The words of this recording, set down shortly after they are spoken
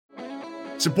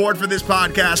Support for this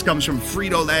podcast comes from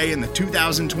Frito-Lay and the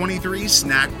 2023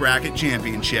 Snack Bracket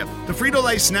Championship. The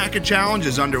Frito-Lay Snack-A Challenge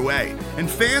is underway, and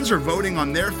fans are voting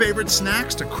on their favorite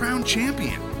snacks to crown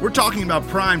champion. We're talking about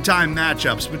prime-time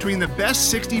matchups between the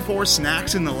best 64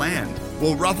 snacks in the land.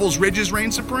 Will Ruffles Ridges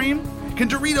reign supreme? Can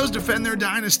Doritos defend their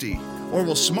dynasty? Or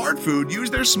will Smart Food use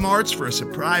their smarts for a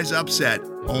surprise upset?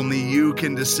 Only you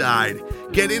can decide.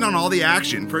 Get in on all the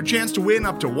action for a chance to win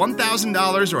up to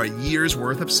 $1,000 or a year's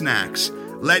worth of snacks.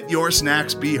 Let your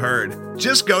snacks be heard.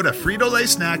 Just go to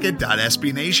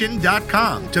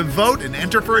fritolaysnacket.sbnation.com to vote and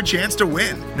enter for a chance to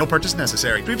win. No purchase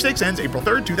necessary. Sweepstakes ends April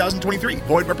 3rd, 2023.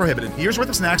 Void where prohibited. Year's worth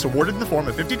of snacks awarded in the form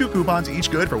of 52 coupons, each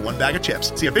good for one bag of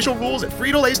chips. See official rules at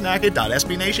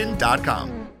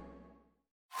fritolaysnacket.sbnation.com.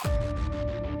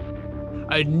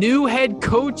 A new head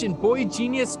coach and boy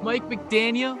genius Mike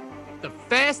McDaniel, the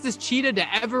fastest cheetah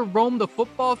to ever roam the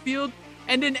football field,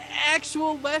 and an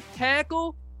actual left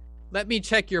tackle? Let me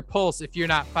check your pulse if you're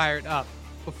not fired up.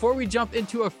 Before we jump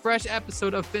into a fresh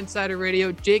episode of PHINSIDER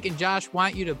Radio, Jake and Josh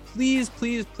want you to please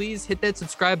hit that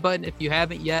subscribe button if you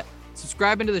haven't yet.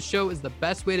 Subscribing to the show is the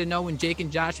best way to know when Jake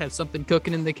and Josh have something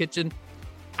cooking in the kitchen.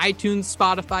 iTunes,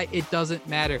 Spotify, it doesn't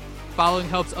matter. Following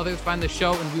helps others find the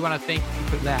show, and we want to thank you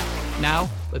for that. Now,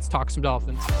 let's talk some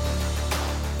Dolphins.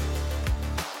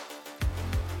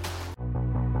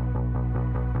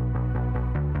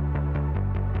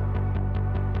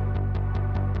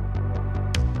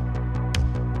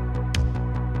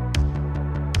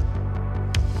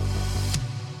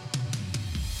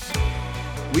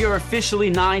 We are officially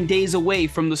 9 days away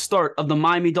from the start of the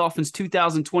Miami Dolphins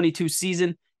 2022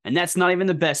 season, and that's not even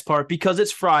the best part because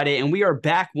it's Friday and we are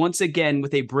back once again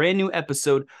with a brand new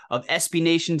episode of SB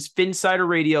Nation's PHINSIDER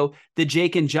Radio, the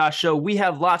Jake and Josh Show. We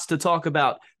have lots to talk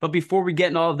about, but before we get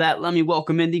into all of that, let me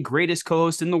welcome in the greatest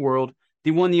co-host in the world,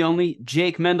 the one, the only,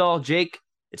 Jake Mendall. Jake,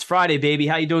 it's Friday, baby.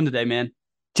 How you doing today, man?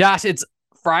 Josh, it's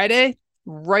Friday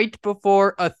right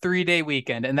before a 3-day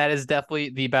weekend, and that is definitely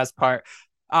the best part.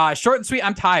 Short and sweet,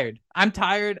 I'm tired,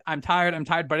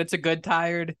 but it's a good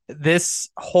tired. This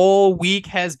whole week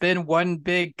has been one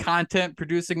big content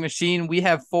producing machine. We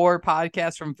have 4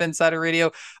 podcasts from PHINSIDER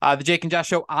Radio, the Jake and Josh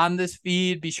Show on this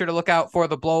feed. Be sure to look out for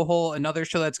The Blowhole, another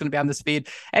show that's going to be on this feed.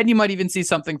 And you might even see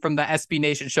something from the SB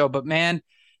Nation show. But man,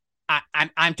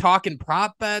 I'm talking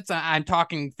prop bets. I'm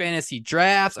talking fantasy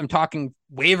drafts. I'm talking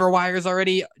waiver wires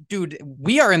already. Dude,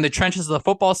 we are in the trenches of the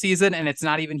football season and it's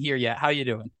not even here yet. How you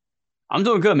doing? I'm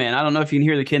doing good, man. I don't know if you can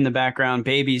hear the kid in the background.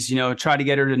 Babies, try to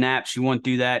get her to nap. She won't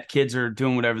do that. Kids are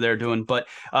doing whatever they're doing. But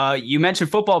you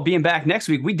mentioned football being back next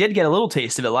week. We did get a little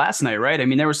taste of it last night, right? I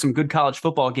mean, there were some good college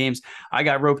football games. I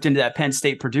got roped into that Penn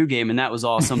State-Purdue game, and that was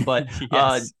awesome. But,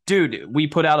 yes. Dude, we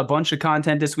put out a bunch of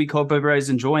content this week. Hope everybody's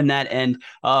enjoying that. And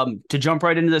to jump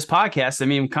right into this podcast, I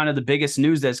mean, kind of the biggest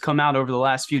news that's come out over the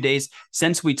last few days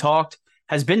since we talked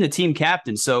has been the team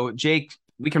captain. So, Jake,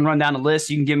 we can run down a list.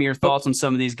 You can give me your thoughts on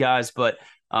some of these guys, but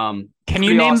can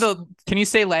you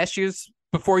say last year's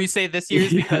before you say this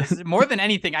year's? Because more than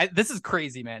anything, this is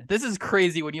crazy, man. This is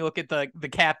crazy when you look at the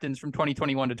captains from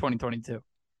 2021 to 2022.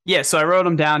 Yeah, so I wrote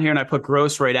them down here and I put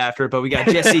Gross right after it, but we got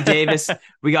Jesse Davis,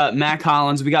 we got Matt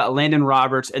Collins, we got Landon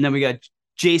Roberts, and then we got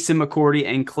Jason McCourty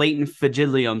and Clayton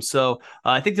Fagilium. So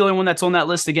I think the only one that's on that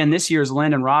list again this year is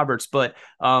Landon Roberts. But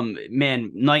man,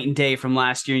 night and day from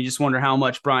last year. You just wonder how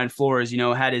much Brian Flores,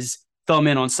 had his thumb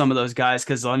in on some of those guys.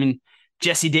 Because I mean,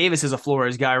 Jesse Davis is a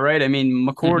Flores guy, right? I mean,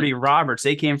 McCourty, Roberts,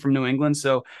 they came from New England.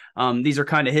 So these are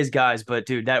kind of his guys. But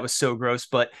dude, that was so gross.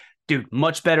 But dude,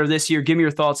 much better this year. Give me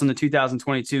your thoughts on the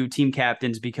 2022 team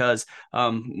captains because,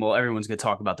 everyone's going to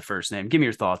talk about the first name. Give me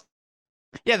your thoughts.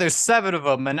 Yeah, there's 7 of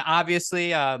them, and obviously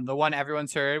the one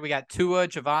everyone's heard, we got Tua,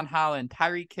 Javon Holland,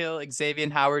 Tyreek Hill, Xavier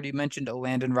Howard, you mentioned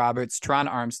Landon Roberts,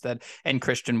 Teron Armstead, and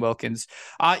Christian Wilkins.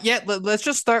 Let's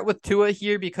just start with Tua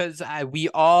here because it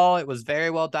was very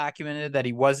well documented that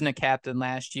he wasn't a captain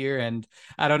last year, and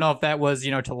I don't know if that was,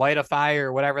 to light a fire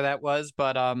or whatever that was,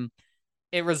 but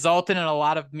it resulted in a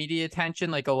lot of media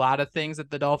attention, like a lot of things that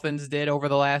the Dolphins did over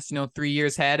the last, 3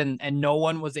 years had, and no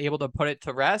one was able to put it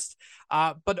to rest.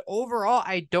 But overall,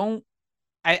 I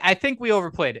think we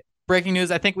overplayed it. Breaking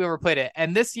news, I think we overplayed it.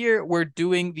 And this year, we're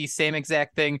doing the same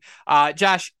exact thing.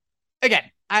 Josh, again,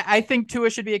 I think Tua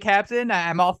should be a captain.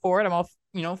 I'm all for it. I'm all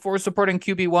for supporting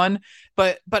QB1.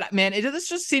 But man, this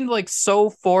just seemed like so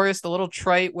forced, a little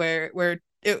trite where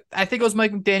I think it was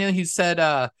Mike McDaniel who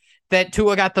said that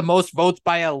Tua got the most votes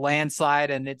by a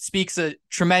landslide, and it speaks a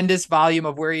tremendous volume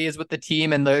of where he is with the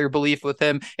team and their belief with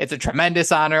him. It's a tremendous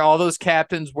honor. All those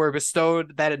captains were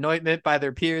bestowed that anointment by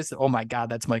their peers. Oh my God,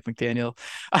 that's Mike McDaniel.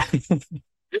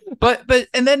 But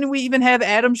and then we even have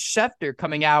Adam Schefter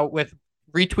coming out with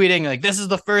retweeting like this is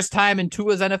the first time in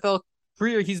Tua's NFL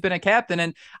career he's been a captain,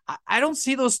 and I don't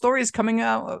see those stories coming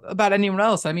out about anyone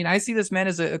else. I mean, I see this man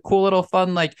as a cool little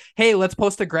fun, like, hey, let's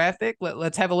post a graphic,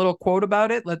 let's have a little quote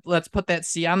about it, let's put that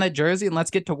C on that jersey and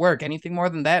let's get to work. Anything more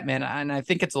than that, man, and I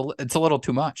think it's a little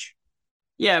too much.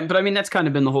 Yeah, but I mean, that's kind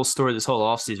of been the whole story this whole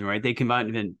offseason, right? They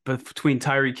combined between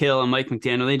Tyreek Hill and Mike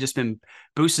McDaniel. They've just been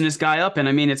boosting this guy up. And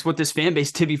I mean, it's what this fan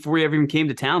base did before he ever even came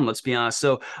to town, let's be honest.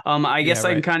 So I guess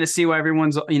I can kind of see why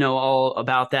everyone's, all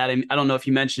about that. I don't know if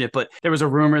you mentioned it, but there was a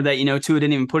rumor that, Tua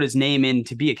didn't even put his name in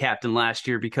to be a captain last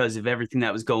year because of everything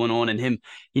that was going on and him,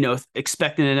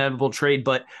 expecting an inevitable trade.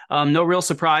 But no real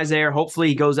surprise there. Hopefully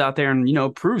he goes out there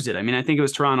and, proves it. I mean, I think it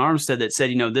was Teron Armstead that said,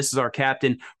 this is our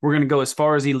captain. We're going to go as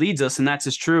far as he leads us. And that's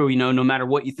just true, no matter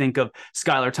what you think of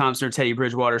Skylar Thompson or Teddy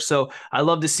Bridgewater. So I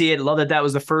love to see it. Love that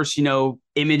was the first,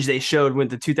 image they showed with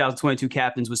the 2022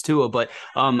 captains was Tua. But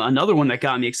another one that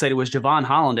got me excited was Javon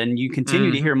Holland. And you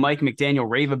continue to hear Mike McDaniel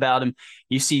rave about him.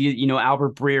 You see,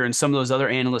 Albert Breer and some of those other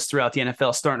analysts throughout the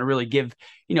NFL starting to really give,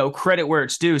 credit where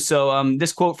it's due. So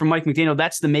this quote from Mike McDaniel,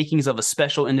 that's the makings of a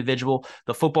special individual.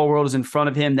 The football world is in front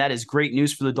of him. That is great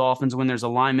news for the Dolphins when there's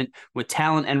alignment with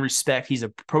talent and respect. He's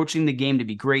approaching the game to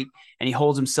be great, and he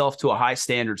holds himself to a high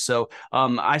standard. So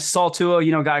I saw Tua,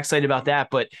 got excited about that.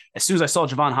 But as soon as I saw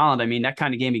Javon Holland, I mean, that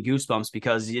kind of gave me goosebumps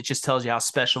because it just tells you how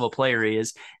special a player he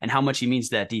is and how much he means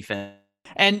to that defense.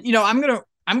 And,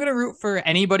 I'm going to root for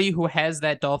anybody who has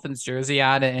that Dolphins jersey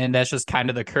on, and that's just kind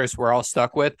of the curse we're all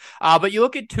stuck with. But you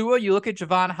look at Tua, you look at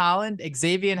Javon Holland,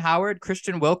 Xavier Howard,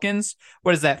 Christian Wilkins.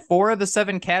 What is that? 4 of the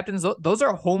 7 captains. Those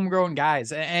are homegrown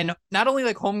guys. And not only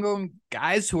like homegrown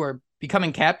guys who are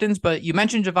becoming captains, but you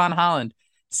mentioned Javon Holland.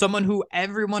 Someone who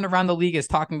everyone around the league is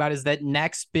talking about is that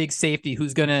next big safety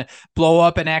who's going to blow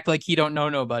up and act like he don't know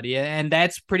nobody. And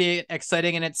that's pretty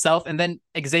exciting in itself. And then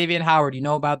Xavier Howard,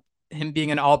 about him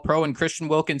being an all-pro, and Christian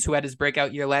Wilkins, who had his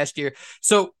breakout year last year.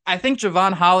 So I think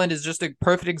Javon Holland is just a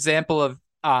perfect example of,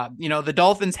 the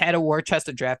Dolphins had a war chest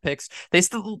of draft picks. They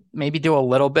still maybe do a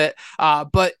little bit,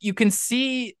 but you can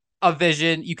see a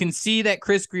vision. You can see that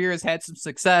Chris Grier has had some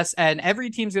success, and every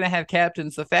team's going to have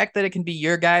captains. The fact that it can be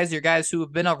your guys who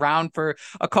have been around for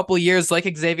a couple of years, like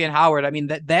Xavier Howard. I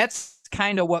mean, that's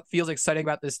kind of what feels exciting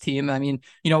about this team. I mean,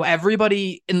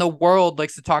 everybody in the world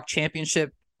likes to talk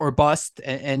championship or bust,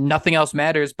 and nothing else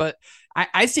matters. But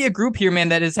I see a group here, man,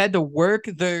 that has had to work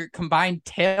their combined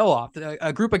tail off.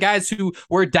 A group of guys who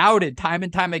were doubted time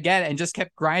and time again and just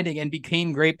kept grinding and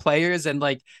became great players. And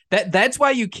like that's why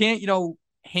you can't,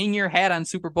 hang your hat on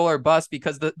Super Bowl or bust,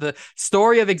 because the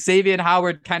story of Xavier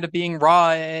Howard kind of being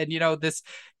raw and, this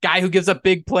guy who gives up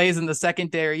big plays in the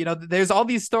secondary, there's all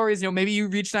these stories, maybe you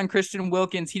reached on Christian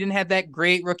Wilkins. He didn't have that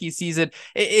great rookie season.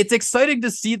 It's exciting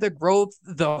to see the growth,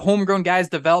 the homegrown guys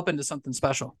develop into something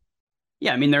special.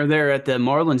 Yeah, I mean, they're there at the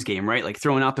Marlins game, right? Like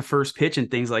throwing out the first pitch and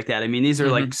things like that. I mean, these are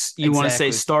like, you want to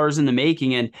say stars in the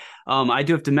making. And I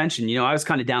do have to mention, I was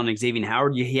kind of down on Xavier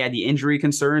Howard. He had the injury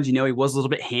concerns. He was a little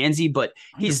bit handsy, but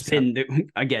he's 100%.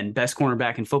 Been, again, best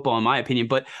cornerback in football, in my opinion.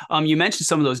 But you mentioned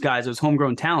some of those guys, those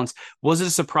homegrown talents. Was it a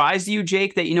surprise to you,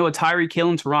 Jake, that, a Tyreek Hill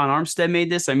and Teron Armstead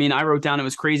made this? I mean, I wrote down it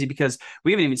was crazy because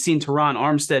we haven't even seen Teron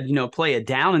Armstead, play a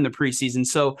down in the preseason.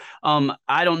 So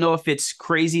I don't know if it's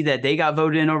crazy that they got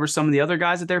voted in over some of the other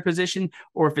guys at their position,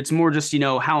 or if it's more just,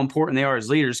 how important they are as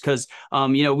leaders. Because,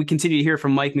 we continue to hear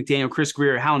from Mike McDaniel, Chris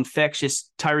Grier, how infectious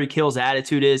Tyreek Hill's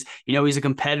attitude is. He's a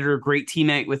competitor, great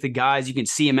teammate with the guys. You can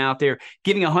see him out there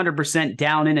giving 100%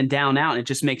 down in and down out, and it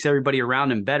just makes everybody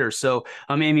around him better. So,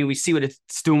 I mean, we see what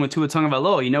it's doing with Tua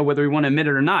Tagovailoa, whether we want to admit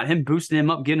it or not, him boosting him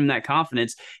up, giving him that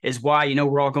confidence is why,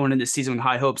 we're all going into this season with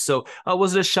high hopes. So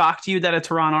was it a shock to you that a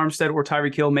Teron Armstead or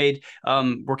Tyreek Hill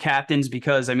were captains?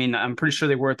 Because, I mean, I'm pretty sure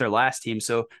they were at their last team.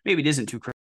 So maybe it isn't too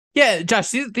crazy. Yeah,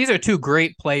 Josh, these are 2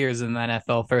 great players in the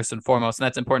NFL, first and foremost, and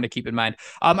that's important to keep in mind.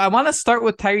 I want to start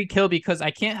with Tyreek Hill because I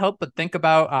can't help but think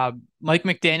about Mike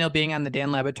McDaniel being on the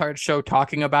Dan Le Batard show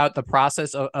talking about the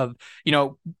process of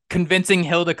convincing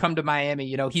Hill to come to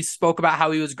Miami. He spoke about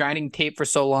how he was grinding tape for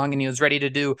so long and he was ready to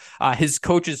do his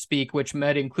coaches speak, which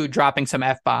might include dropping some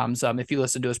F-bombs if you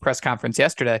listened to his press conference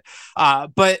yesterday.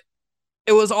 But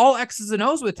it was all X's and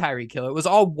O's with Tyreek Hill. It was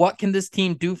all, what can this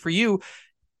team do for you?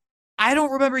 I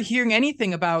don't remember hearing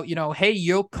anything about, hey,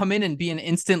 you'll come in and be an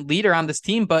instant leader on this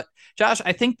team. But Josh,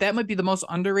 I think that might be the most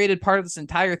underrated part of this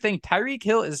entire thing. Tyreek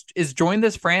Hill is joined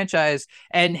this franchise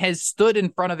and has stood in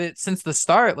front of it since the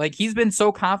start. Like, he's been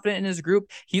so confident in his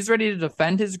group. He's ready to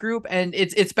defend his group. And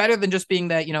it's better than just being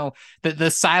that,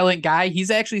 the silent guy. He's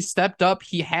actually stepped up.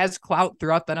 He has clout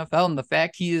throughout the NFL. And the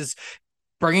fact he is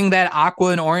bringing that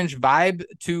aqua and orange vibe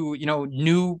to,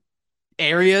 new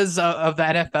areas of the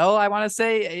NFL, I want to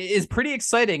say, is pretty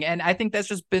exciting. And I think that's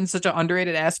just been such an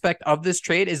underrated aspect of this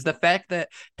trade, is the fact that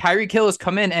Tyreek Hill has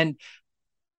come in, and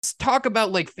talk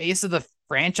about like face of the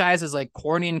franchise is like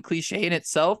corny and cliche in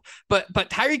itself. But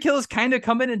Tyreek Hill has kind of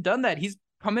come in and done that. He's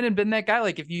come in and been that guy.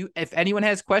 Like if anyone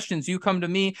has questions, you come to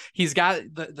me. He's got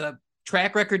the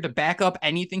track record to back up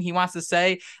anything he wants to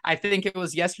say. I think it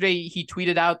was yesterday he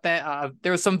tweeted out that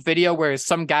there was some video where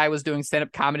some guy was doing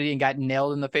stand-up comedy and got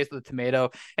nailed in the face with a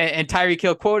tomato, and Tyreek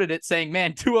Hill quoted it saying,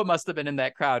 "Man, Tua must have been in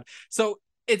that crowd." So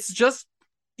it's just,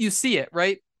 you see it,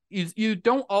 right? You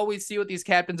don't always see what these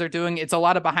captains are doing. It's a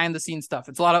lot of behind the scenes stuff.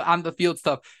 It's a lot of on the field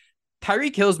stuff.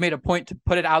 Tyreek Hill's made a point to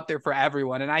put it out there for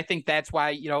everyone. And I think that's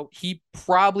why, he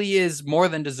probably is more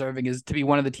than deserving is to be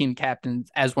one of the team captains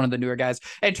as one of the newer guys.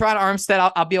 And Teron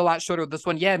Armstead, I'll be a lot shorter with this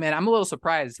one. Yeah, man, I'm a little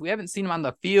surprised. We haven't seen him on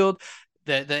the field.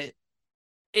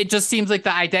 It just seems like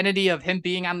the identity of him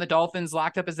being on the Dolphins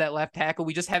locked up as that left tackle,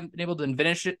 we just haven't been able to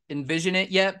envision it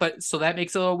yet. But so that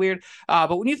makes it a little weird.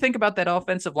 But when you think about that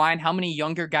offensive line, how many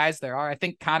younger guys there are, I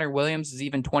think Connor Williams is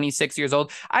even 26 years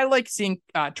old. I like seeing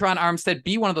Teron Armstead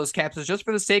be one of those captains just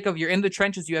for the sake of, you're in the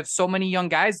trenches. You have so many young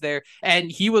guys there.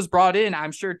 And he was brought in,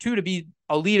 I'm sure, too, to be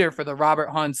a leader for the Robert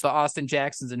Hunts, the Austin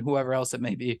Jacksons, and whoever else it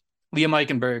may be. Liam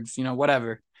Eichenbergs,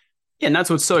 whatever. Yeah, and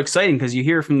that's what's so exciting, because you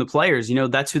hear from the players,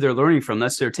 that's who they're learning from.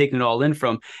 That's who they're taking it all in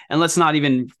from. And let's not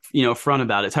even, front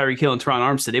about it. Tyreek Hill and Teron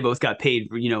Armstead, they both got paid,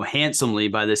 handsomely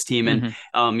by this team. And,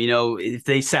 if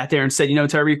they sat there and said,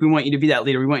 Tyreek, we want you to be that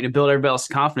leader. We want you to build everybody else's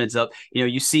confidence up.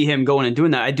 You see him going and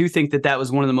doing that. I do think that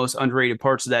was one of the most underrated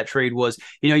parts of that trade was,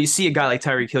 you see a guy like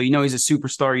Tyreek Hill, he's a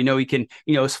superstar, he can,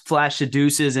 flash the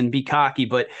deuces and be cocky.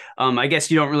 But I guess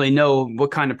you don't really know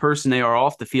what kind of person they are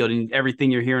off the field. And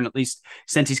everything you're hearing, at least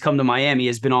since he's come to Miami,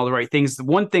 has been all the right things. The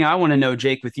one thing I want to know,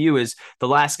 Jake, with you is the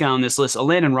last guy on this list,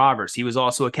 Landon Roberts. He was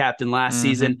also a captain last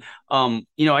season.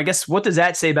 I guess, what does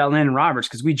that say about Landon Roberts?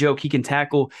 Because we joke he can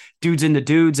tackle dudes into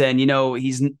dudes, and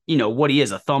he's what he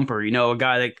is, a thumper, a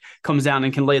guy that comes down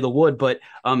and can lay the wood. But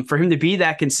for him to be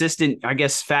that consistent, I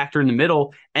guess, factor in the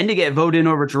middle and to get voted in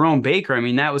over Jerome Baker, I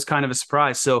mean, that was kind of a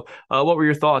surprise. So what were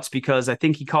your thoughts? Because I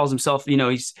think he calls himself,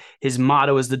 his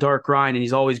motto is the dark grind, and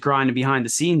he's always grinding behind the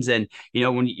scenes. And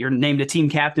when you're named a team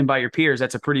captain by your peers,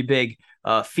 that's a pretty big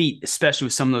feat, especially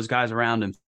with some of those guys around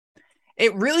him.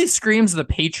 It really screams the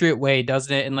Patriot way,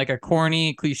 doesn't it? In like a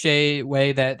corny, cliche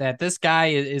way that this guy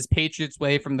is Patriots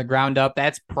way from the ground up.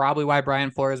 That's probably why Brian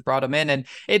Flores brought him in. And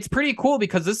it's pretty cool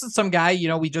because this is some guy,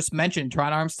 we just mentioned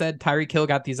Teron Armstead, Tyreek Hill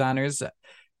got these honors.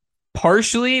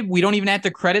 Partially, we don't even have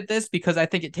to credit this because I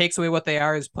think it takes away what they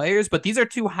are as players, but these are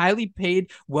two highly paid,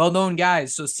 well-known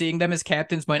guys. So seeing them as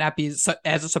captains might not be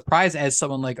as a surprise as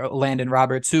someone like Landon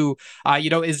Roberts, who,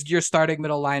 is your starting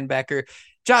middle linebacker.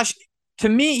 Josh, to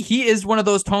me, he is one of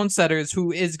those tone setters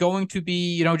who is going to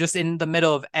be, just in the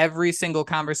middle of every single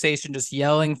conversation, just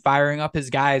yelling, firing up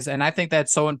his guys. And I think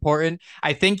that's so important.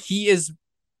 I think he is,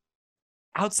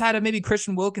 outside of maybe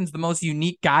Christian Wilkins, the most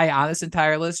unique guy on this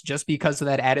entire list just because of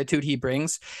that attitude he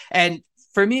brings. And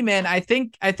for me, man, I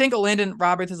think Landon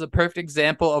Roberts is a perfect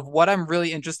example of what I'm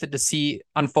really interested to see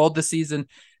unfold this season,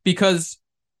 because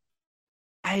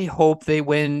I hope they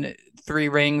win 3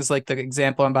 rings like the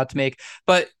example I'm about to make.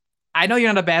 But I know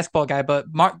you're not a basketball guy, but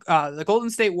the Golden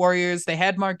State Warriors, they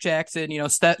had Mark Jackson,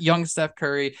 young Steph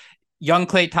Curry, young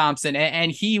Klay Thompson, and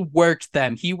he worked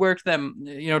them. He worked them,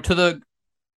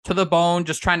 to the bone,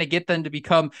 just trying to get them to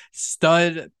become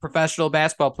stud professional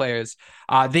basketball players.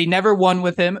 They never won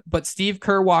with him, but Steve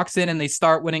Kerr walks in and they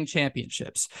start winning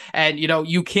championships. And,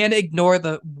 you can't ignore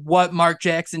what Mark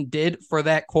Jackson did for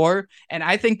that core. And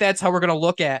I think that's how we're going to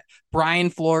look at Brian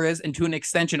Flores and, to an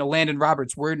extension, of Landon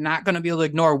Roberts. We're not going to be able to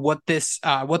ignore what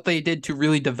they did to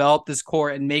really develop this core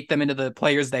and make them into the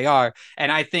players they are.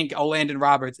 And I think Landon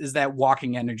Roberts is that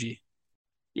walking energy.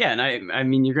 Yeah, and I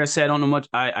mean, you're gonna say I don't know much.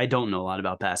 I don't know a lot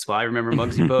about basketball. I remember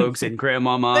Muggsy Bogues and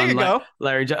Grandmama and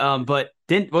Larry, but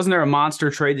wasn't there a monster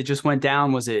trade that just went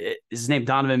down? Was it, is his name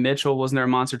Donovan Mitchell? Wasn't there a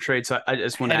monster trade? So I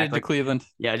just want to act like Cleveland.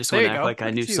 Yeah, I just want to act like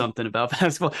I knew something about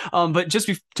basketball. But just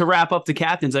to wrap up the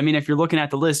captains, I mean, if you're looking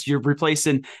at the list, you're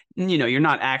replacing, you're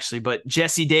not actually, but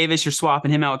Jesse Davis, you're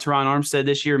swapping him out with Teron Armstead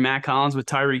this year, Matt Collins with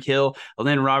Tyreek Hill,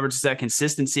 Landon Roberts is that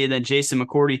consistency, and then Jason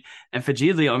McCourty and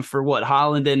Fajilium for what,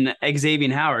 Holland and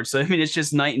Xavier Howard. So I mean, it's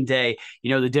just night and day,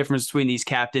 the difference between these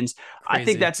captains. Crazy. I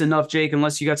think that's enough, Jake,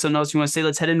 unless you got something else you want to say.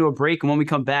 Let's head into a break, and when we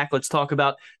come back, let's talk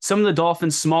about some of the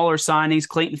Dolphins' smaller signings.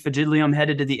 Clayton Fajilium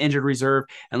headed to the injured reserve,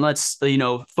 and let's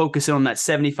focus in on that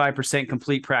 75%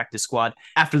 complete practice squad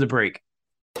after the break.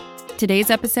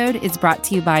 Today's episode is brought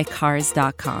to you by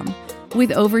Cars.com.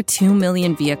 With over 2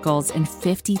 million vehicles and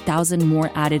 50,000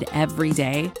 more added every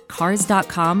day,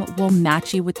 Cars.com will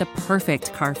match you with the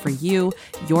perfect car for you,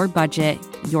 your budget,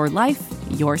 your life,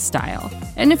 your style.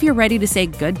 And if you're ready to say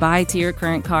goodbye to your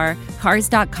current car,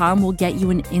 Cars.com will get you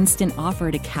an instant offer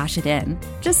to cash it in.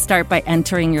 Just start by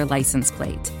entering your license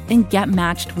plate and get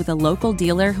matched with a local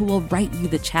dealer who will write you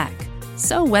the check.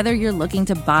 So whether you're looking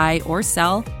to buy or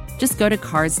sell, just go to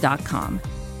Cars.com.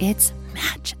 It's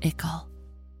magical.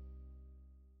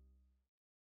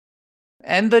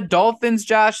 And the Dolphins,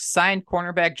 Josh, signed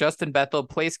cornerback Justin Bethel,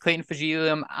 placed Clayton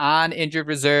Fagilium on injured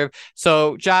reserve.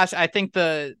 So, Josh, I think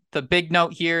the big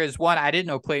note here is, one, I didn't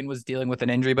know Clayton was dealing with an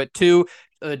injury, but two,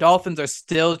 the Dolphins are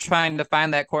still trying to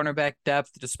find that cornerback depth,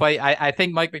 despite I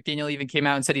think Mike McDaniel even came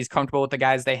out and said he's comfortable with the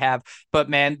guys they have. But,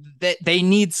 man, they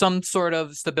need some sort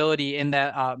of stability in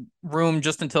that room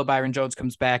just until Byron Jones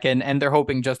comes back, and they're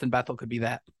hoping Justin Bethel could be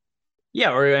that.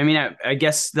 Yeah, or I mean, I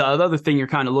guess the other thing you're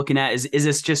kind of looking at is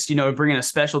this just, bringing a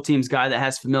special teams guy that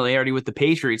has familiarity with the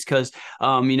Patriots? Because,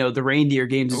 the reindeer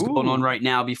games is going on right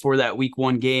now before that week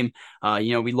 1 game.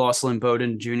 We lost Lynn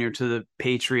Bowden Jr. to the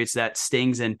Patriots. That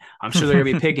stings, and I'm sure they're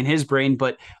going to be picking his brain.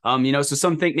 But, so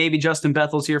some think maybe Justin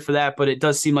Bethel's here for that, but it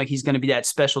does seem like he's going to be that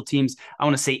special teams, I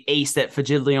want to say, ace that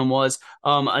Fagilium was.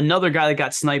 Another guy that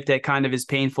got sniped that kind of is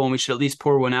painful, and we should at least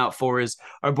pour one out for, is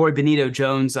our boy Benito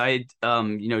Jones. I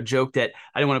joked that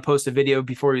I didn't want to post a video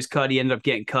before he was cut. He ended up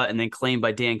getting cut and then claimed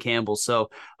by Dan Campbell.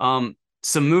 So some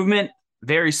movement,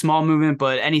 very small movement,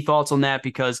 but any thoughts on that?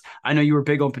 Because I know you were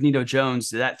big on Benito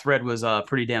Jones. That thread was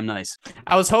pretty damn nice.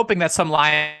 I was hoping that some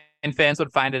Lion fans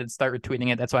would find it and start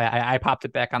retweeting it. That's why I popped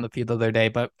it back on the feed the other day,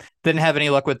 but didn't have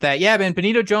any luck with that. Yeah, man,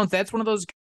 Benito Jones, that's one of those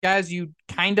guys you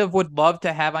kind of would love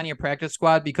to have on your practice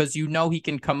squad, because he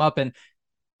can come up and,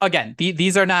 again,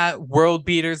 these are not world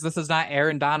beaters. This is not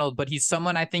Aaron Donald, but he's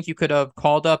someone I think you could have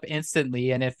called up instantly.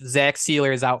 And if Zach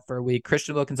Sealer is out for a week,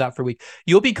 Christian Wilkins out for a week,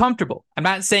 you'll be comfortable. I'm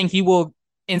not saying he will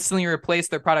instantly replace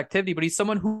their productivity, but he's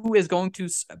someone who is going to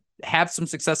have some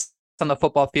success on the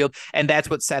football field, and that's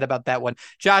what's sad about that one.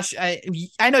 Josh, I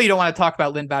know you don't want to talk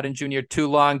about Lynn Bowden Jr. too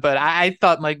long, but I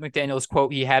thought Mike McDaniel's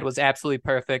quote he had was absolutely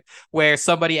perfect, where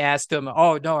somebody asked him,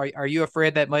 "Oh no, are you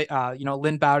afraid that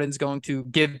Lynn Bowden's going to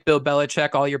give Bill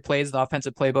Belichick all your plays, the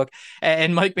offensive playbook?"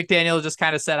 And Mike McDaniel just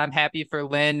kind of said, "I'm happy for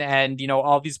Lynn, and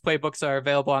all these playbooks are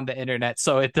available on the internet,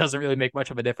 so it doesn't really make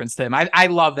much of a difference to him." I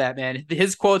love that, man.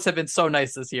 His quotes have been so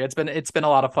nice this year. It's been a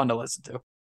lot of fun to listen to.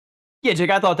 Yeah,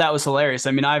 Jake, I thought that was hilarious.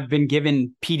 I mean, I've been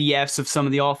given PDFs of some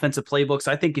of the offensive playbooks.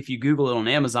 I think if you Google it on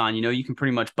Amazon, you can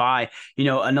pretty much buy, an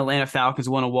Atlanta Falcons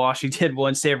one, a Washington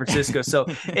one, San Francisco. So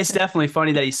it's definitely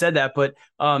funny that he said that. But,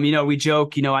 we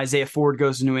joke, Isaiah Ford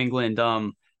goes to New England.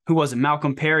 Who was it?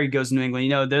 Malcolm Perry goes to New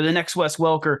England. They're the next Wes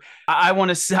Welker. I want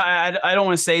to say, I don't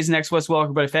want to say he's the next Wes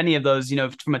Welker, but if any of those,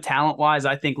 from a talent wise,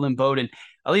 I think Lynn Bowden,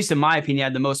 at least in my opinion,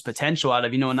 had the most potential out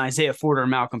of, an Isaiah Ford or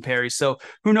Malcolm Perry. So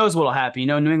who knows what'll happen?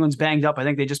 New England's banged up. I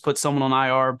think they just put someone on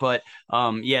IR, but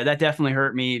that definitely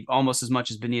hurt me almost as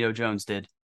much as Benito Jones did.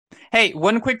 Hey,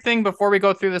 one quick thing before we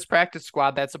go through this practice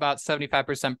squad that's about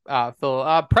 75%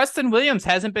 full. Preston Williams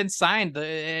hasn't been signed.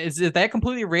 Is that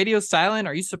completely radio silent?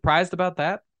 Are you surprised about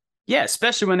that? Yeah,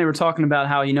 especially when they were talking about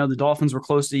how, the Dolphins were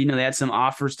close to, they had some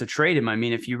offers to trade him. I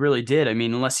mean, if you really did,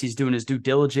 unless he's doing his due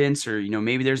diligence or,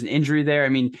 maybe there's an injury there. I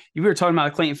mean, you were talking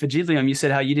about Clayton Fagilium. You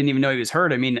said how you didn't even know he was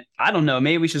hurt. I mean, I don't know.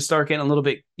 Maybe we should start getting a little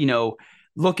bit,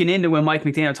 looking into when Mike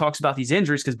McDaniel talks about these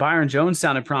injuries, because Byron Jones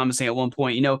sounded promising at one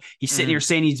point. He's sitting here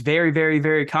saying he's very, very,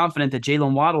 very confident that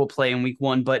Jalen Waddle will play in week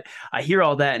 1. But I hear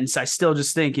all that, and so I still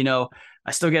just think, I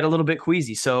still get a little bit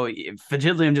queasy. So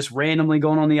Fagilium just randomly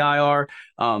going on the IR.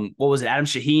 What was it? Adam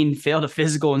Shaheen failed a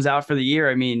physical and is out for the year.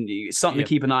 I mean, something to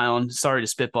keep an eye on. Sorry to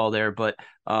spitball there, but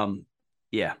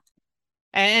yeah.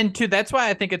 And too, that's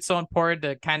why I think it's so important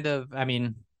to kind of,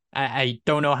 I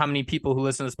don't know how many people who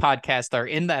listen to this podcast are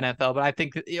in the NFL, but I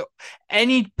think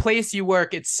any place you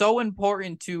work, it's so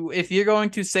important to, if you're going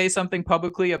to say something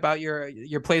publicly about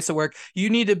your place of work, you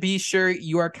need to be sure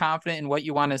you are confident in what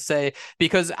you want to say,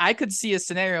 because I could see a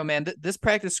scenario, man, this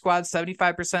practice squad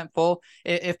 75% full.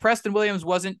 If Preston Williams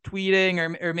wasn't tweeting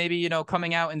or maybe,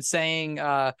 coming out and saying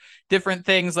different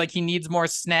things like he needs more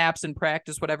snaps in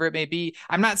practice, whatever it may be.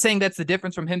 I'm not saying that's the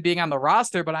difference from him being on the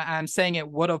roster, but I'm saying it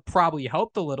would have probably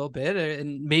helped a little bit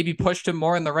and maybe pushed him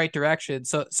more in the right direction.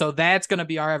 So that's going to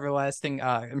be our everlasting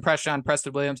impression on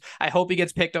Preston Williams. I hope he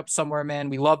gets picked up somewhere, man.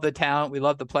 We love the talent. We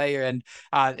love the player, and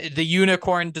the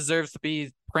unicorn deserves to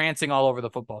be prancing all over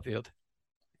the football field.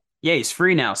 Yeah, he's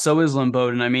free now. So is Lynn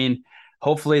Bowden. I mean,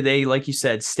 hopefully they, like you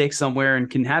said, stick somewhere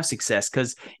and can have success,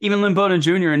 because even Lynn Bowden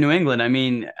Jr. in New England, I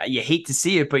mean, you hate to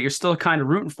see it, but you're still kind of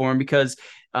rooting for him, because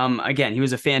Again, he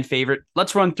was a fan favorite.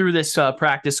 Let's run through this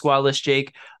practice squad list,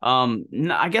 Jake.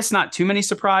 I guess not too many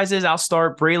surprises. I'll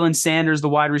start Braylon Sanders, the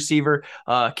wide receiver,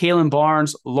 Kalen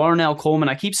Barnes, Larnell Coleman.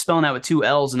 I keep spelling that with 2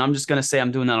 L's, and I'm just going to say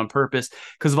I'm doing that on purpose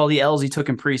because of all the L's he took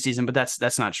in preseason, but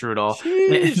that's not true at all.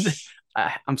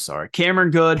 I'm sorry. Cameron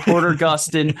Good, Porter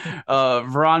Gustin,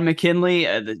 Veron McKinley,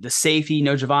 the safety,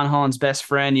 Javon Holland's best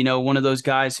friend, one of those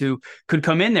guys who could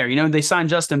come in there. They signed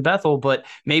Justin Bethel, but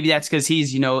maybe that's because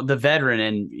he's, the veteran,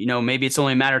 and, maybe it's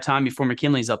only a matter of time before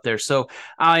McKinley's up there. So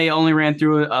I only ran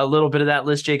through a little bit of that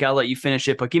list, Jake. I'll let you finish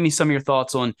it, but give me some of your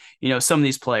thoughts on, some of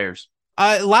these players.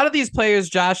 A lot of these players,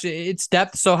 Josh, it's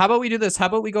depth. So how about we do this? How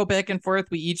about we go back and forth?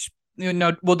 We each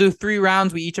we'll do 3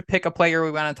 rounds. We each pick a player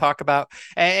we want to talk about.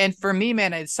 And for me,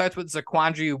 man, it starts with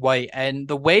Zaquandre White. And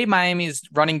the way Miami's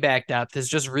running back depth has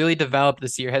just really developed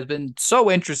this year has been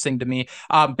so interesting to me.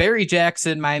 Barry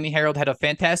Jackson, Miami Herald, had a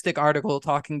fantastic article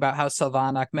talking about how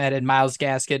Salvon Ahmed and Myles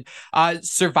Gaskin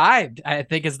survived, I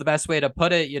think is the best way to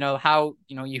put it. How,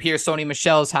 you hear Sony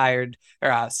Michel's hired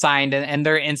or signed, and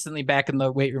they're instantly back in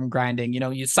the weight room grinding.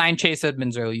 You sign Chase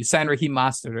Edmonds early, you sign Raheem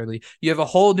Mostert early, you have a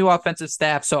whole new offensive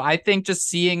staff. So I think just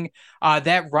seeing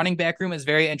that running back room is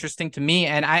very interesting to me.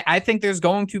 And I think there's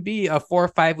going to be a 4 or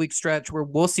 5 week stretch where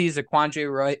we'll see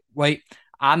Zaquandre White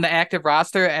on the active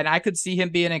roster, and I could see him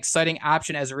be an exciting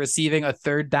option as a receiving a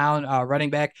 3rd down running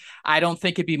back. I don't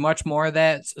think it'd be much more of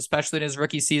that, especially in his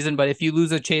rookie season. But if you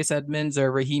lose a Chase Edmonds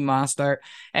or Raheem Mostert,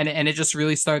 and it just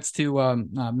really starts to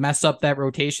mess up that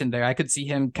rotation there, I could see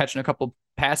him catching a couple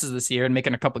passes this year and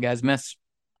making a couple guys miss.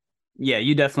 Yeah,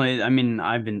 you definitely.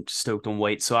 I've been stoked on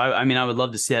White, so I would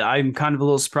love to see it. I'm kind of a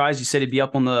little surprised you said he'd be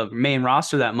up on the main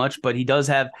roster that much, but he does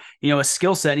have, a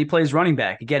skill set. And he plays running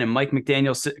back again, and Mike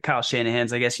McDaniel's, Kyle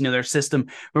Shanahan's, I guess, their system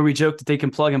where we joke that they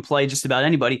can plug and play just about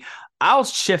anybody. I'll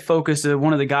shift focus to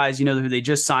one of the guys, who they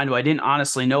just signed, who I didn't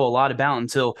honestly know a lot about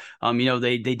until,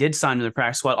 they did sign to the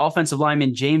practice squad. Offensive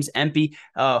lineman James Empey,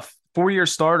 4-year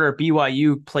starter at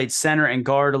BYU, played center and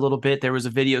guard a little bit. There was a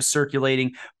video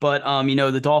circulating, but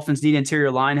the Dolphins need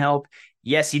interior line help.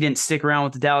 Yes, he didn't stick around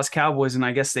with the Dallas Cowboys, and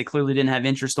I guess they clearly didn't have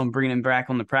interest on bringing him back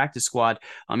on the practice squad,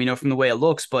 from the way it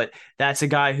looks. But that's a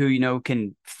guy who,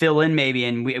 can fill in maybe,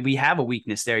 and we have a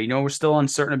weakness there. We're still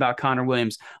uncertain about Connor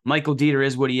Williams. Michael Dieter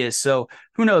is what he is, so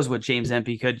who knows what James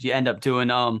Empey could end up doing.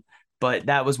 But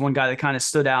that was one guy that kind of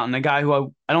stood out, and a guy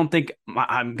who I don't think,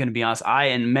 I'm going to be honest, I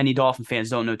and many Dolphin fans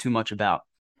don't know too much about.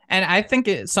 And I think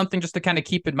it's something just to kind of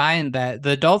keep in mind that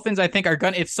the Dolphins, I think, are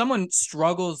going to, if someone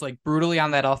struggles like brutally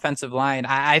on that offensive line,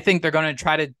 I think they're going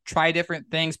to try different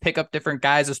things, pick up different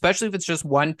guys, especially if it's just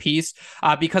one piece,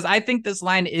 because I think this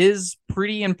line is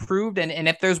pretty improved. And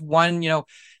if there's one,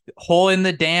 hole in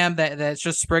the dam that's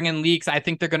just springing leaks, I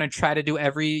think they're going to try to do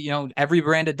every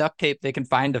brand of duct tape they can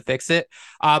find to fix it.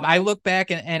 I look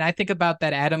back and I think about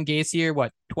that Adam Gase year,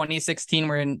 2016,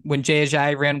 when Jay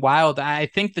Ajayi ran wild. I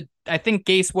think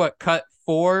Gase cut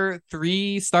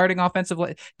 4-3 starting offensive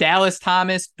line, Dallas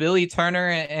Thomas, Billy Turner,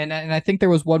 and I think there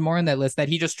was one more in that list that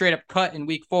he just straight up cut in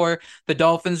week 4. The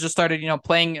Dolphins just started,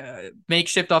 playing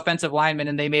makeshift offensive linemen,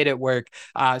 and they made it work.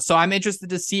 So I'm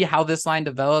interested to see how this line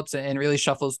develops and really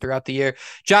shuffles throughout the year.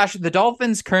 Josh, the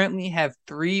Dolphins currently have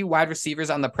 3 wide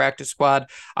receivers on the practice squad.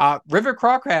 River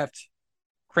Craycraft.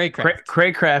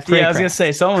 Craycraft. Yeah, I was gonna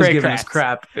say someone was giving us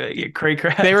crap.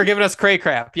 Craycraft. They were giving us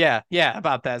Craycraft. Yeah,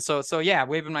 about that. So yeah,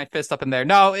 waving my fist up in there.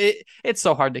 No, it's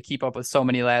so hard to keep up with so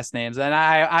many last names, and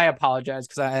I apologize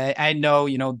because I know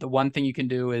the one thing you can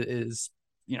do is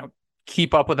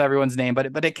keep up with everyone's name,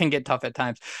 but it can get tough at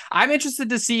times. I'm interested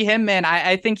to see him, man.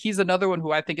 I think he's another one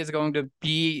who I think is going to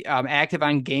be active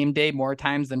on game day more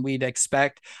times than we'd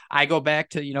expect. I go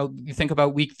back to, you think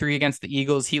about week 3 against the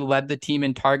Eagles. He led the team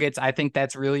in targets. I think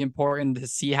that's really important to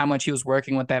see how much he was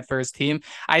working with that first team.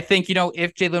 I think,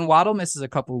 if Jalen Waddle misses a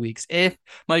couple of weeks, if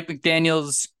Mike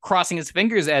McDaniel's crossing his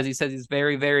fingers, as he says, he's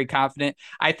very, very confident.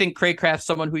 I think Craycraft's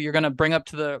someone who you're going to bring up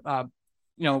to the,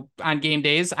 on game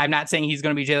days. I'm not saying he's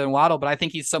going to be Jalen Waddle, but I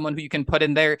think he's someone who you can put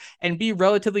in there and be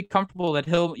relatively comfortable that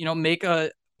he'll, make a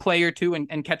play or two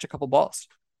and catch a couple balls.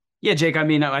 Yeah, Jake,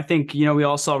 I think, we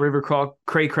all saw River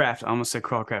Craycraft. I almost said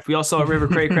Crawcraft. We all saw River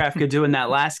Craycraft could do in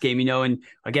that last game, and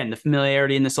again, the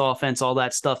familiarity in this offense, all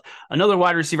that stuff. Another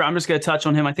wide receiver, I'm just going to touch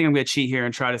on him. I think I'm going to cheat here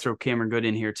and try to throw Cameron Good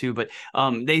in here too. But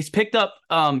they picked up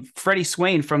Freddie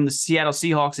Swain from the Seattle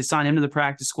Seahawks. They signed him to the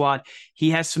practice squad. He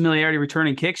has familiarity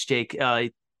returning kicks, Jake.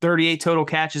 38 total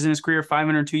catches in his career,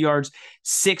 502 yards,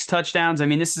 6 touchdowns.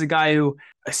 This is a guy who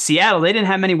Seattle, they didn't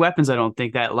have many weapons, I don't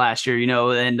think, that last year,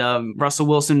 and Russell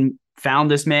Wilson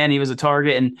found this man. He was a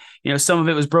target, and some of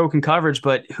it was broken coverage,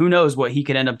 but who knows what he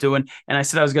could end up doing. And I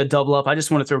said I was going to double up. I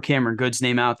just want to throw Cameron Good's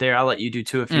name out there. I'll let you do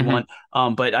too if you want.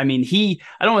 But I mean,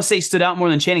 I don't want to say stood out more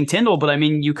than Channing Tindall, but I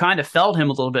mean, you kind of felt him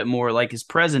a little bit more, like his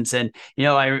presence. And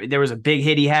there was a big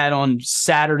hit he had on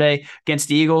Saturday against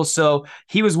the Eagles, so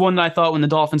he was one that I thought when the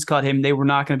Dolphins cut him, they were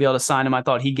not going to be able to sign him. I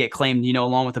thought he'd get claimed,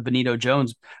 along with the Benito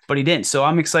Jones, but he didn't. So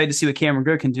I'm excited to see what Cameron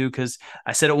Good can do, because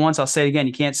I said it once, I'll say it again.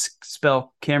 You can't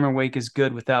spell Cameron Wake is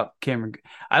good without Cameron.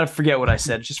 I don't forget what I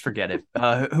said. Just forget it.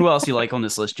 Who else you like on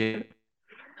this list, Jay?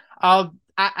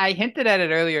 I hinted at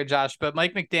it earlier, Josh, but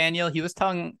Mike McDaniel, he was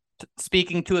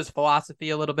speaking to his philosophy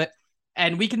a little bit.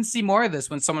 And we can see more of this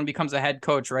when someone becomes a head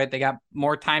coach, right? They got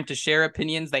more time to share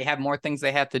opinions. They have more things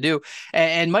they have to do.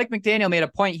 And Mike McDaniel made a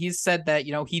point. He said that,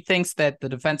 he thinks that the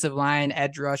defensive line,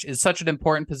 edge rush is such an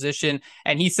important position.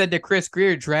 And he said to Chris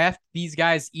Greer, draft these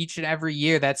guys each and every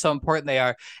year. That's how important they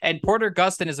are. And Porter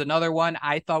Gustin is another one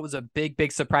I thought was a big,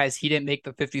 big surprise. He didn't make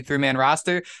the 53-man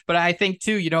roster. But I think,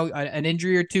 too, an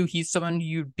injury or two, he's someone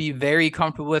you'd be very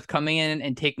comfortable with coming in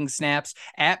and taking snaps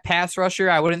at pass rusher.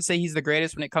 I wouldn't say he's the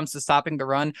greatest when it comes to stopping the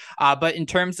run. But in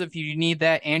terms of you need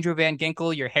that Andrew Van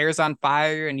Ginkel, your hair's on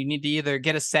fire and you need to either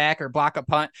get a sack or block a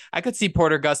punt, I could see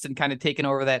Porter Gustin kind of taking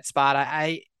over that spot.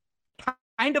 I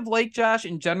kind of like, Josh,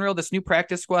 in general, this new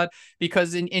practice squad,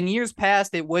 because in years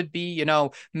past, it would be,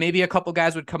 maybe a couple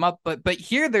guys would come up, but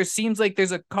here there seems like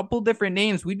there's a couple different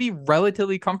names we'd be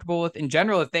relatively comfortable with in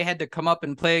general if they had to come up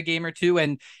and play a game or two,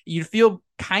 and you'd feel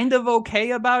kind of okay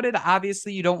about it.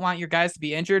 Obviously, you don't want your guys to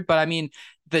be injured, but I mean,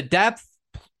 the depth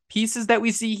pieces that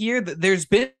we see here, there's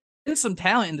been some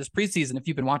talent in this preseason if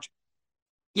you've been watching.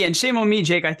 Yeah, and shame on me,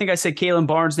 Jake. I think I said Kalen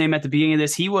Barnes' name at the beginning of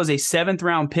this. He was a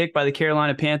 7th-round pick by the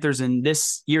Carolina Panthers in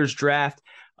this year's draft.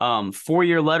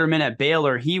 4-year letterman at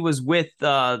Baylor. He was with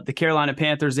the Carolina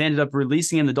Panthers, ended up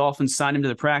releasing him. The Dolphins signed him to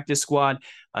the practice squad.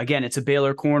 Again, it's a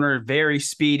Baylor corner, very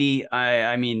speedy.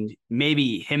 I mean,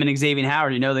 maybe him and Xavier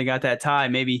Howard, they got that tie.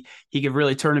 Maybe he could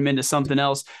really turn him into something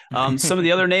else. Some of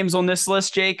the other names on this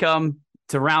list, Jake,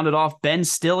 to round it off, Ben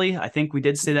Stilley, I think we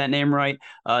did say that name right,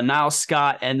 Niles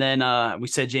Scott, and then we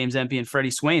said James Empey and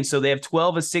Freddie Swain. So they have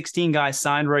 12 of 16 guys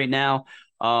signed right now,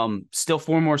 still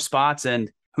 4 more spots, and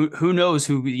who knows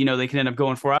who they can end up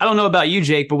going for. I don't know about you,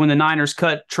 Jake, but when the Niners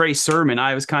cut Trey Sermon,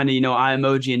 I was kind of eye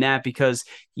emoji in that, because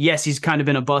yes, he's kind of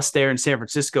been a bust there in San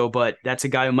Francisco, but that's a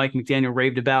guy who Mike McDaniel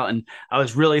raved about, and I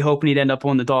was really hoping he'd end up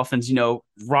on the Dolphins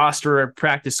roster or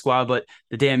practice squad, but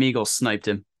the damn Eagles sniped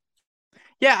him.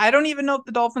 Yeah, I don't even know if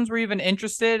the Dolphins were even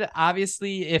interested.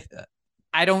 Obviously, if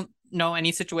I don't know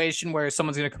any situation where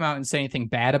someone's going to come out and say anything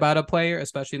bad about a player,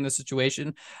 especially in this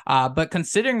situation. But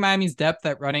considering Miami's depth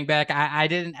at running back, I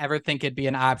didn't ever think it'd be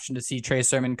an option to see Trey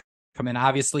Sermon come in.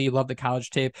 Obviously, you love the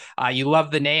college tape. You love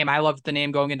the name. I loved the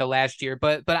name going into last year.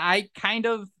 But I kind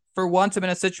of, for once, I'm in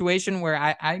a situation where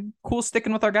I'm cool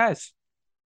sticking with our guys.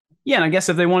 Yeah, and I guess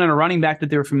if they wanted a running back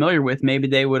that they were familiar with, maybe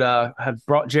they would have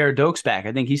brought Jared Dokes back.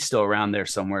 I think he's still around there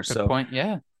somewhere. Good point,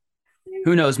 yeah.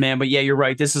 Who knows, man? But yeah, you're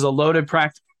right. This is a loaded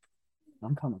practice.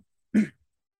 I'm coming.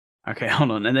 Okay, hold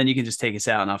on. And then you can just take us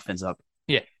out and I'll fins up.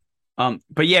 Yeah.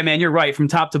 But yeah, man, you're right. From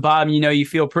top to bottom, you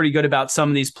feel pretty good about some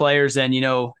of these players, and,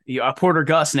 a Porter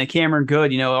Gus and a Cameron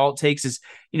Good, all it takes is,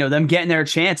 them getting their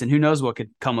chance, and who knows what could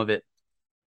come of it.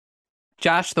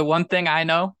 Josh, the one thing I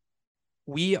know,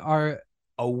 we are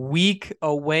a week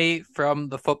away from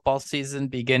the football season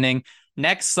beginning.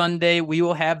 Next Sunday, we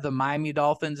will have the Miami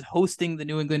Dolphins hosting the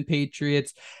New England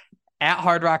Patriots at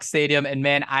Hard Rock Stadium. And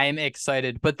man, I am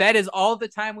excited. But that is all the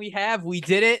time we have. We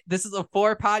did it. This is a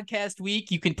 4-podcast week.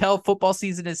 You can tell football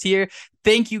season is here.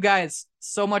 Thank you guys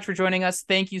so much for joining us.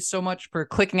 Thank you so much for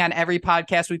clicking on every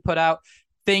podcast we put out.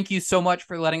 Thank you so much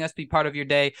for letting us be part of your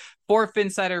day. For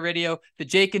PHINSIDER Radio, the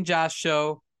Jake and Josh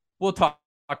Show, we'll talk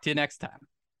to you next time.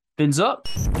 Fins up.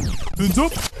 Fins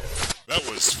up. That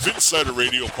was PHINSIDER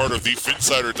Radio, part of the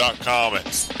PHINSIDER.com and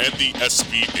the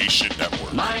SB Nation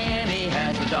Network. Miami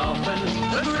has the Dolphins,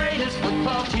 the greatest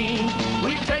football team.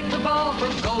 We take the ball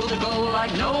from goal to goal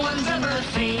like no one's ever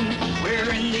seen.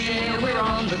 We're in the air, we're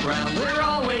on the ground, we're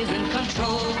always in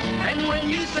control. And when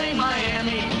you say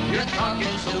Miami, you're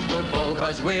talking Super Bowl,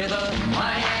 'cause we're the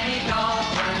Miami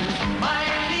Dolphins.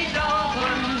 Miami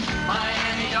Dolphins.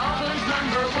 Miami Dolphins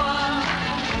 #1.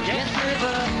 Yes, we're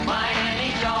the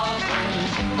Miami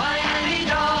Dolphins. Miami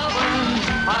Dolphins.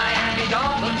 Miami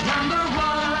Dolphins #1.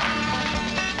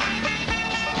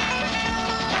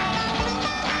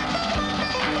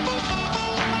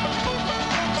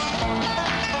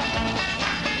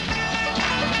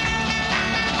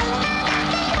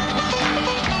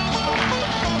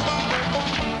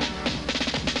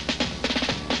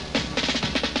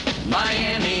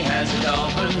 Miami has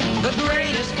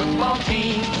greatest football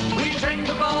team. We take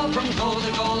the ball from goal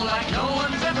to goal like no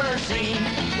one's ever seen.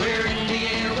 We're in the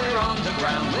air, we're on the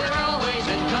ground, we're always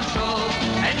in control.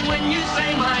 And when you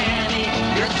say Miami,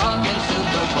 you're talking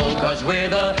Super Bowl, 'cause we're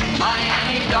the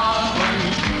Miami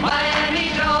Dolphins. Miami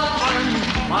Dolphins.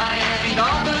 Miami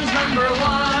Dolphins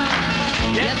 #1.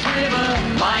 Yes, we're the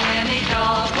Miami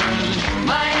Dolphins.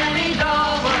 Miami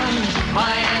Dolphins.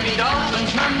 Miami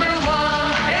Dolphins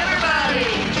 #1.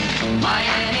 Everybody.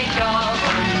 Miami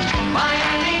Dolphins.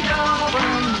 Miami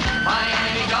Dolphins.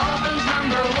 Miami Dolphins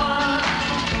 #1.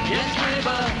 Yes, we're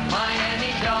the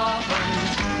Miami Dolphins.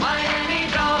 Miami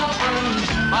Dolphins.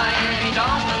 Miami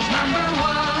Dolphins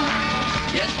 #1.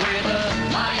 Yes, we're the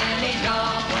Miami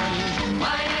Dolphins.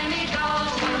 Miami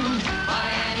Dolphins.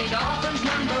 Miami Dolphins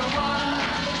 #1.